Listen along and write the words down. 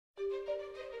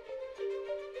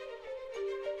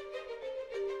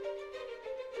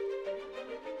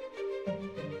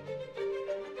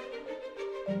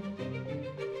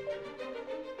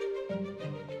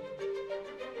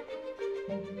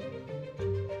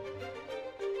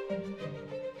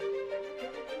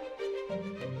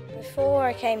Before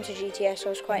I came to GTS I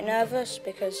was quite nervous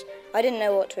because I didn't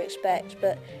know what to expect,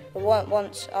 but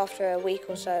once after a week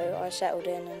or so I settled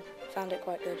in and found it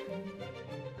quite good.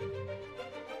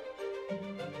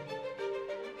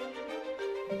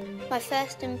 My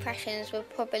first impressions were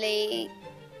probably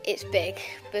it's big,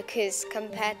 because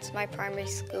compared to my primary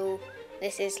school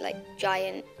this is like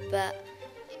giant, but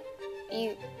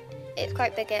it's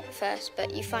quite big at first,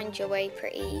 but you find your way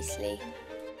pretty easily.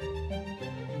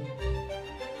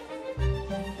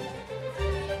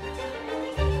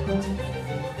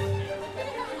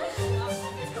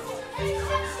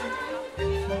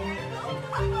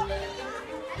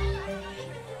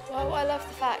 Well, I love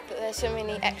the fact that there's so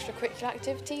many extracurricular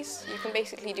activities. You can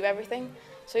basically do everything.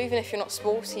 So even if you're not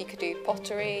sporty, you could do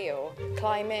pottery or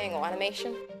climbing or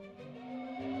animation.